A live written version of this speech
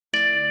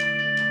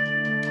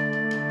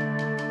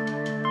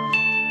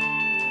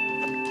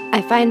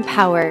I find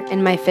power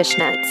in my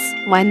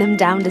fishnets, wind them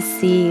down to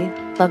sea,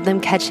 love them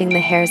catching the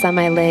hairs on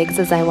my legs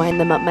as I wind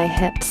them up my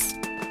hips.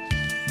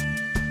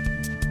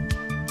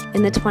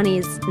 In the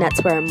 20s,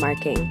 nets were a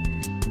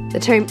marking. The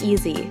term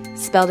easy,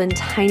 spelled in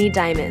tiny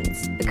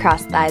diamonds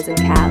across thighs and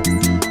calves.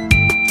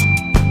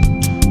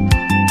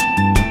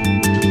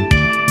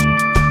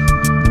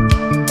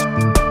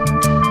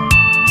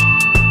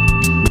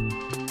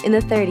 In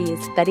the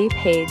 30s, Betty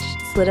Paige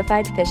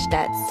solidified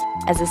fishnets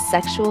as a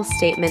sexual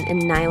statement in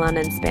nylon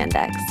and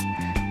spandex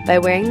by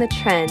wearing the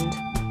trend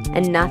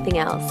and nothing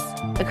else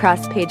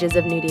across pages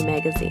of nudie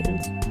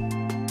magazines.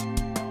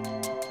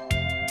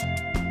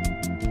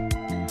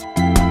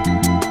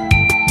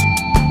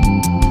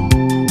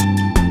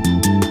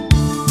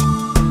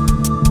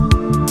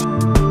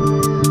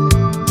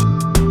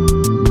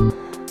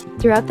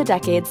 Throughout the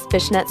decades,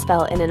 fishnets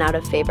fell in and out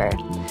of favor,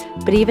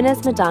 but even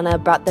as Madonna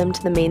brought them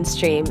to the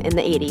mainstream in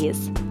the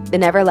 80s, they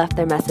never left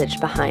their message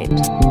behind.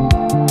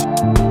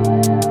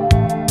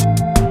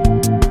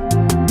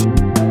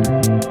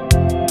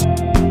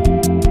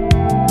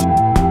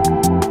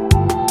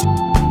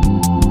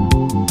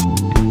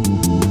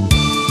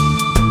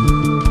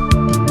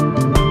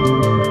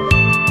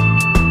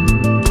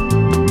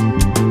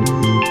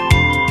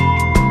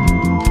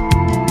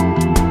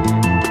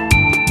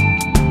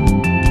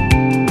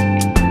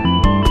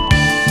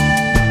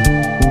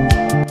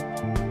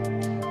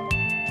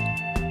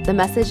 The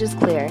message is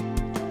clear,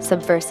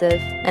 subversive,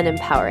 and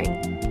empowering.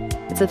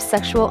 It's of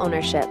sexual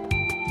ownership,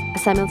 a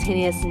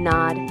simultaneous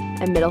nod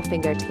and middle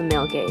finger to the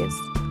male gaze.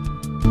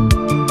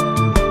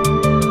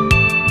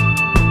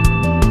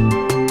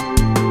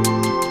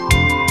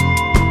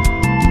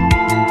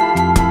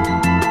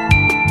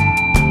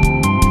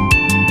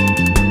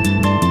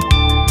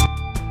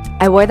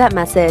 I wore that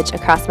message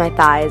across my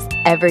thighs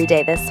every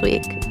day this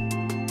week.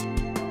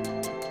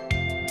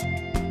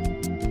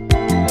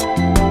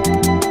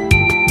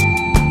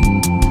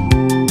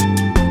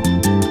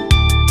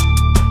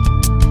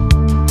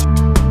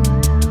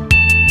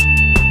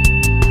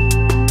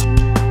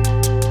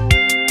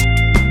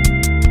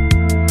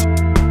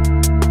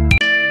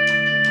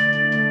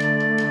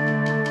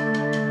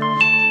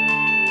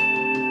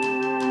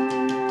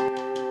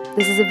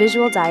 This is a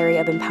visual diary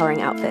of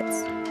empowering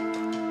outfits.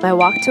 My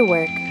walk to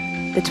work,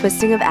 the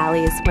twisting of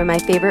alleys where my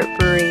favorite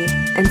brewery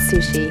and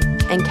sushi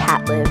and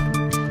cat live,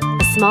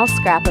 a small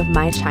scrap of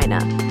my china,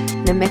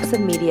 and a mix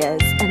of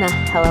medias and a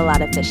hella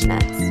lot of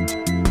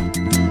fishnets.